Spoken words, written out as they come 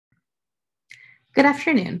Good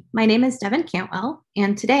afternoon. My name is Devin Cantwell,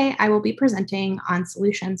 and today I will be presenting on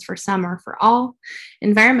solutions for some or for all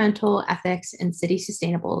environmental ethics and city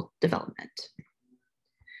sustainable development.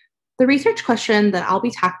 The research question that I'll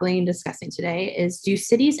be tackling and discussing today is, do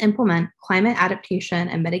cities implement climate adaptation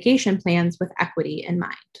and mitigation plans with equity in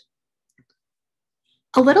mind?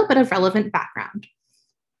 A little bit of relevant background.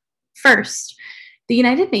 First, the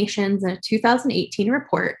United Nations in a 2018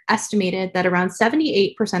 report estimated that around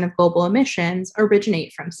 78% of global emissions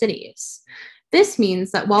originate from cities. This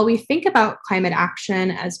means that while we think about climate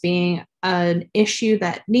action as being an issue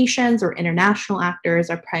that nations or international actors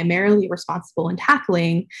are primarily responsible in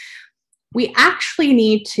tackling, we actually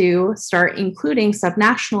need to start including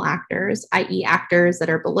subnational actors, i.e., actors that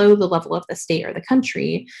are below the level of the state or the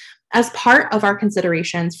country, as part of our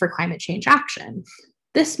considerations for climate change action.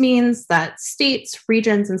 This means that states,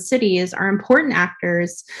 regions, and cities are important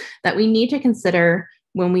actors that we need to consider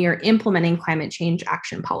when we are implementing climate change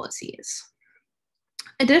action policies.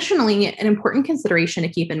 Additionally, an important consideration to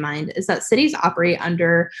keep in mind is that cities operate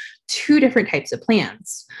under two different types of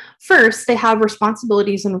plans. First, they have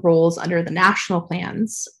responsibilities and roles under the national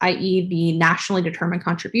plans, i.e., the nationally determined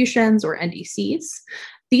contributions or NDCs.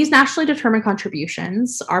 These nationally determined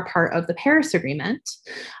contributions are part of the Paris Agreement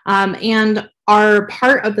and are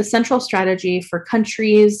part of the central strategy for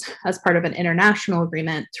countries as part of an international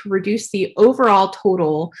agreement to reduce the overall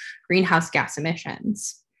total greenhouse gas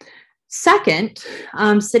emissions. Second,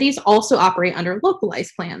 cities also operate under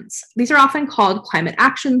localized plans. These are often called climate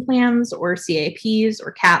action plans or CAPs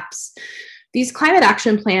or CAPs. These climate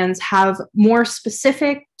action plans have more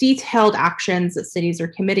specific, detailed actions that cities are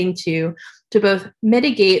committing to both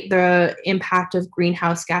mitigate the impact of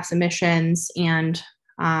greenhouse gas emissions and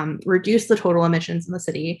reduce the total emissions in the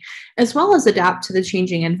city, as well as adapt to the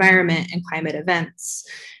changing environment and climate events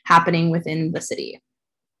happening within the city.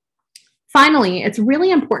 Finally, it's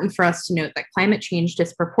really important for us to note that climate change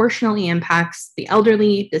disproportionately impacts the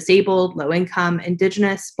elderly, disabled, low-income,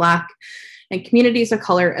 Indigenous, Black, and communities of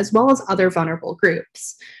color, as well as other vulnerable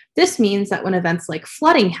groups. This means that when events like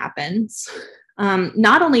flooding happens,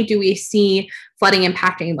 not only do we see flooding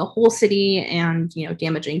impacting the whole city and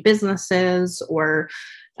damaging businesses or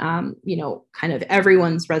kind of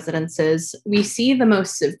everyone's residences, we see the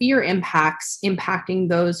most severe impacts impacting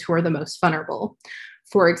those who are the most vulnerable.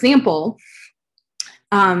 For example,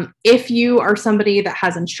 if you are somebody that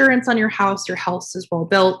has insurance on your house is well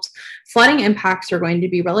built, flooding impacts are going to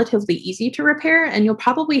be relatively easy to repair, and you'll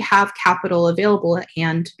probably have capital available at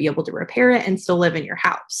hand to be able to repair it and still live in your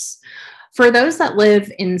house. For those that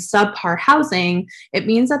live in subpar housing, it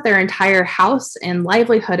means that their entire house and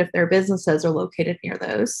livelihood, if their businesses are located near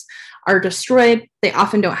those, are destroyed. They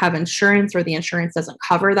often don't have insurance, or the insurance doesn't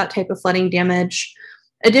cover that type of flooding damage.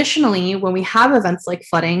 Additionally, when we have events like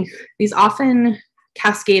flooding, these often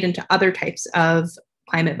cascade into other types of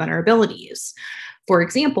climate vulnerabilities. For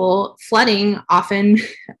example, flooding often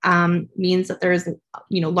means that there's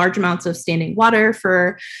large amounts of standing water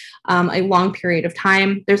for a long period of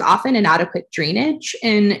time. There's often inadequate drainage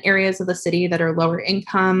in areas of the city that are lower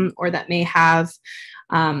income or that may have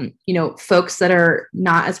folks that are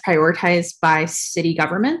not as prioritized by city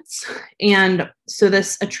governments. And so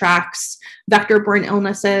this attracts vector-borne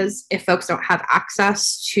illnesses. If folks don't have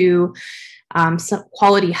access to some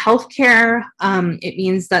quality healthcare, it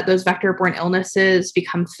means that those vector-borne illnesses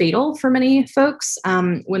become fatal for many folks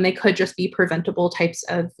when they could just be preventable types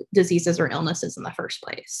of diseases or illnesses in the first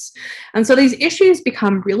place. And so these issues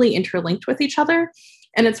become really interlinked with each other.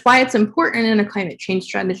 And it's why it's important in a climate change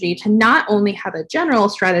strategy to not only have a general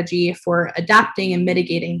strategy for adapting and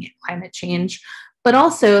mitigating climate change, but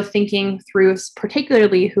also thinking through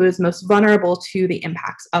particularly who is most vulnerable to the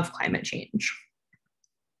impacts of climate change.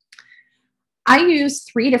 I use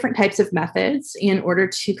three different types of methods in order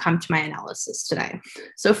to come to my analysis today.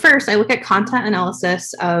 So first, I look at content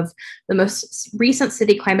analysis of the most recent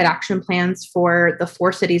city climate action plans for the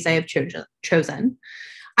 4 cities I have chosen.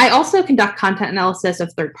 I also conduct content analysis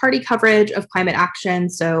of third-party coverage of climate action,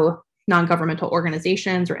 so non-governmental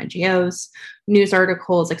organizations or NGOs, news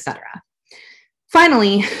articles, etc.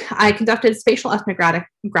 Finally, I conducted spatial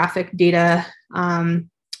ethnographic data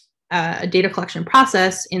a data collection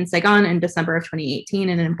process in Saigon in December of 2018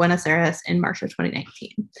 and in Buenos Aires in March of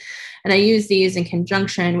 2019. And I use these in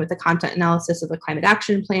conjunction with the content analysis of the climate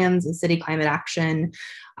action plans and city climate action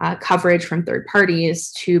coverage from third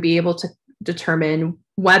parties to be able to determine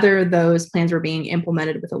whether those plans were being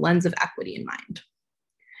implemented with a lens of equity in mind.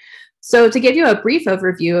 So to give you a brief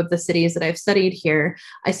overview of the cities that I've studied here,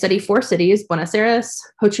 I study 4 cities: Buenos Aires,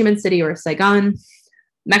 Ho Chi Minh City or Saigon,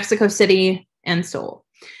 Mexico City, and Seoul.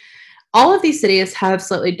 All of these cities have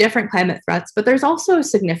slightly different climate threats, but there's also a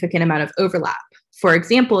significant amount of overlap. For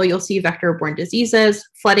example, you'll see vector-borne diseases,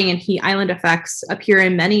 flooding, and heat island effects appear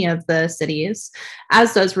in many of the cities,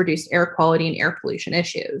 as does reduced air quality and air pollution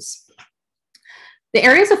issues. The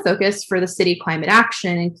areas of focus for the city climate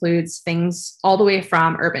action includes things all the way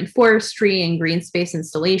from urban forestry and green space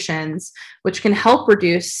installations, which can help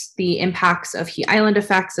reduce the impacts of heat island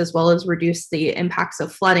effects, as well as reduce the impacts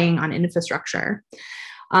of flooding on infrastructure.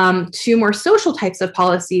 To more social types of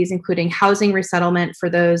policies, including housing resettlement for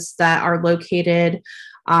those that are located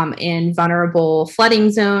in vulnerable flooding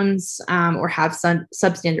zones or have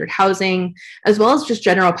substandard housing, as well as just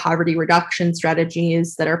general poverty reduction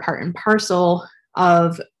strategies that are part and parcel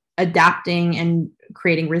of adapting and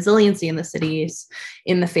creating resiliency in the cities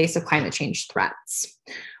in the face of climate change threats.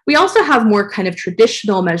 We also have more kind of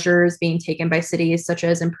traditional measures being taken by cities, such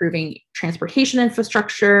as improving transportation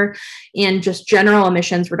infrastructure and just general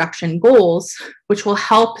emissions reduction goals, which will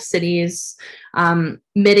help cities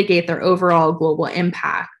mitigate their overall global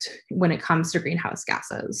impact when it comes to greenhouse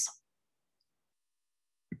gases.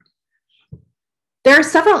 There are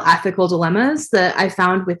several ethical dilemmas that I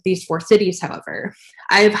found with these 4 cities, however.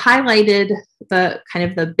 I've highlighted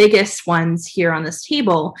the biggest ones here on this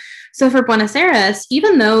table. So for Buenos Aires,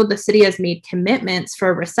 even though the city has made commitments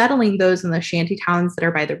for resettling those in the shanty towns that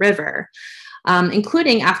are by the river,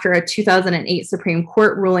 including after a 2008 Supreme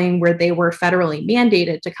Court ruling where they were federally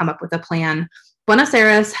mandated to come up with a plan, Buenos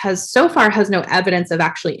Aires has no evidence of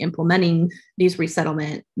actually implementing these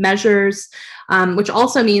resettlement measures, which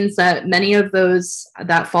also means that many of those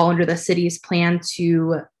that fall under the city's plan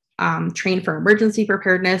to train for emergency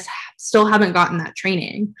preparedness still haven't gotten that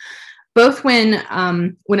training. Both when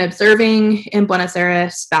observing in Buenos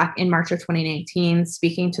Aires back in March of 2019,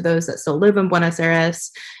 speaking to those that still live in Buenos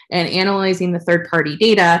Aires, and analyzing the third-party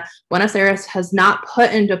data, Buenos Aires has not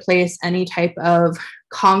put into place any type of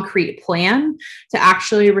concrete plan to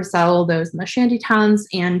actually resettle those in the shanty towns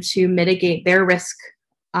and to mitigate their risk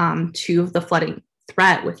to the flooding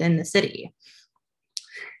threat within the city.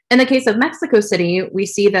 In the case of Mexico City, we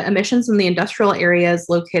see that emissions in the industrial areas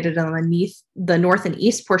located underneath the north and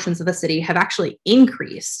east portions of the city have actually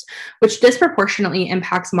increased, which disproportionately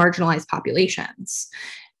impacts marginalized populations.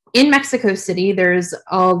 In Mexico City, there's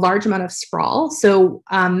a large amount of sprawl, so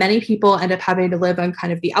many people end up having to live on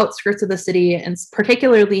kind of the outskirts of the city, and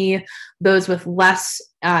particularly those with less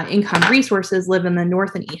income resources live in the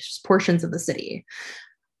north and east portions of the city.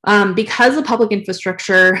 Because the public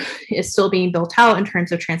infrastructure is still being built out in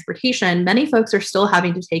terms of transportation, many folks are still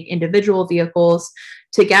having to take individual vehicles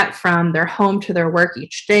to get from their home to their work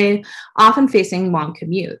each day, often facing long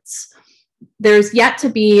commutes. There's yet to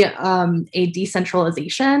be a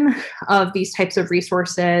decentralization of these types of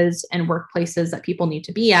resources and workplaces that people need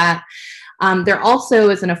to be at. There also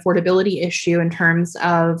is an affordability issue in terms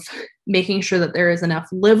of making sure that there is enough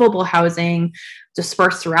livable housing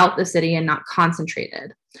dispersed throughout the city and not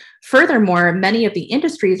concentrated. Furthermore, many of the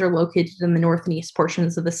industries are located in the north and east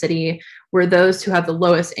portions of the city, where those who have the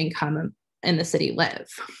lowest income in the city live.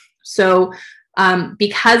 So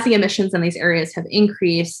because the emissions in these areas have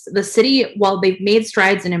increased, the city, while they've made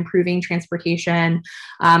strides in improving transportation,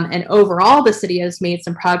 and overall the city has made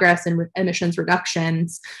some progress in emissions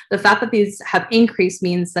reductions, the fact that these have increased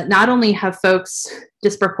means that not only have folks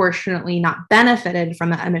disproportionately not benefited from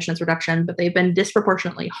that emissions reduction, but they've been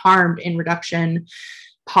disproportionately harmed in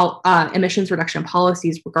emissions reduction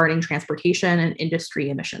policies regarding transportation and industry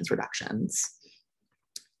emissions reductions.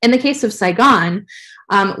 In the case of Saigon,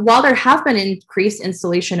 while there have been increased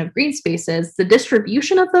installation of green spaces, the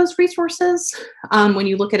distribution of those resources, when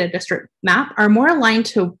you look at a district map, are more aligned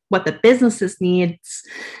to what the businesses' needs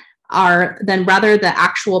are than rather the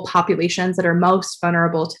actual populations that are most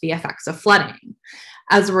vulnerable to the effects of flooding.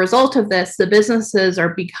 As a result of this, the businesses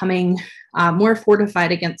are becoming more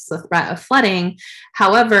fortified against the threat of flooding.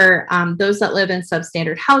 However, those that live in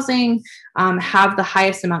substandard housing, have the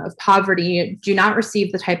highest amount of poverty, do not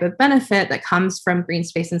receive the type of benefit that comes from green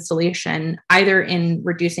space installation, either in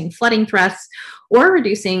reducing flooding threats or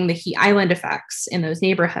reducing the heat island effects in those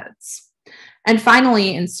neighborhoods. And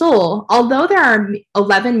finally, in Seoul, although there are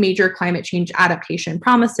 11 major climate change adaptation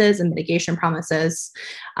promises and mitigation promises,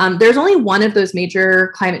 there's only one of those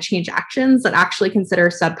major climate change actions that actually consider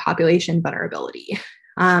subpopulation vulnerability.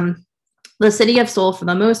 The city of Seoul, for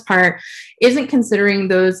the most part, isn't considering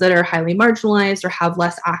those that are highly marginalized or have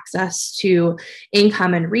less access to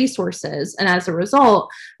income and resources. And as a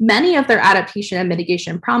result, many of their adaptation and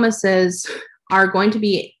mitigation promises are going to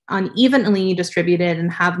be unevenly distributed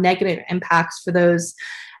and have negative impacts for those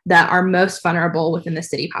that are most vulnerable within the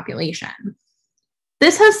city population.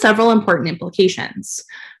 This has several important implications.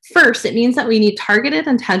 First, it means that we need targeted,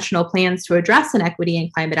 intentional plans to address inequity in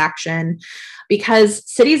climate action because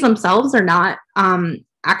cities themselves are not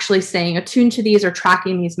actually staying attuned to these or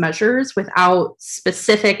tracking these measures without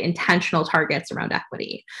specific intentional targets around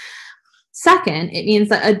equity. Second, it means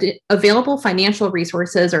that available financial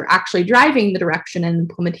resources are actually driving the direction and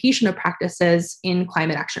implementation of practices in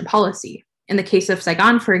climate action policy. In the case of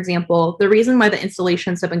Saigon, for example, the reason why the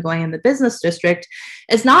installations have been going in the business district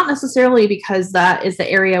is not necessarily because that is the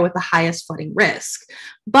area with the highest flooding risk,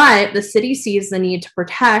 but the city sees the need to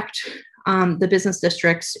protect the business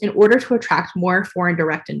districts in order to attract more foreign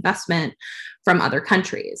direct investment from other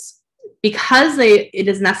countries. Because it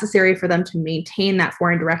is necessary for them to maintain that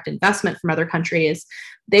foreign direct investment from other countries,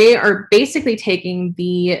 they are basically taking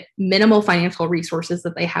the minimal financial resources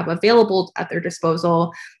that they have available at their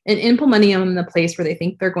disposal and implementing them in the place where they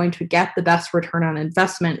think they're going to get the best return on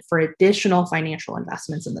investment for additional financial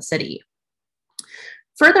investments in the city.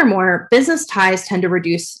 Furthermore, business ties tend to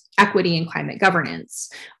reduce equity in climate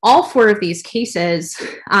governance. All four of these cases,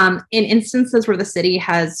 in instances where the city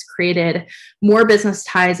has created more business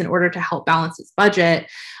ties in order to help balance its budget,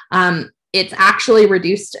 it's actually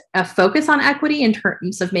reduced a focus on equity in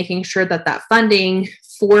terms of making sure that that funding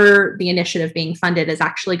for the initiative being funded is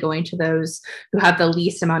actually going to those who have the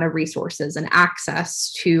least amount of resources and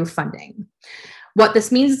access to funding. What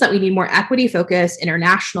this means is that we need more equity-focused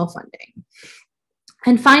international funding.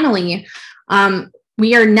 And finally,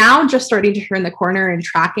 we are now just starting to turn the corner in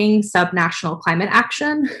tracking subnational climate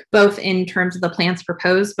action, both in terms of the plans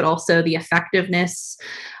proposed, but also the effectiveness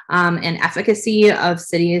and efficacy of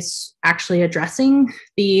cities actually addressing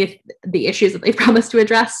the issues that they've promised to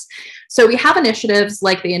address. So we have initiatives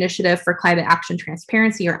like the Initiative for Climate Action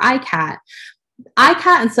Transparency, or ICAT.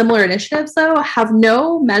 ICAT and similar initiatives, though, have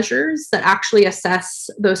no measures that actually assess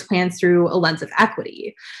those plans through a lens of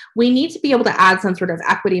equity. We need to be able to add some sort of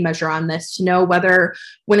equity measure on this to know whether,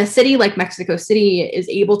 when a city like Mexico City is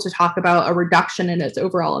able to talk about a reduction in its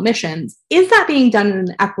overall emissions, is that being done in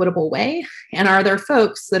an equitable way? And are there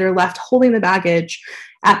folks that are left holding the baggage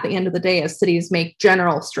at the end of the day as cities make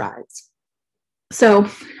general strides? So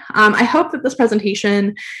I hope that this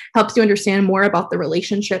presentation helps you understand more about the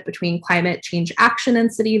relationship between climate change action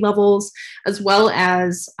and city levels, as well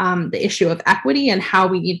as the issue of equity and how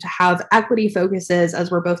we need to have equity focuses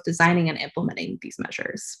as we're both designing and implementing these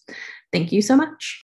measures. Thank you so much.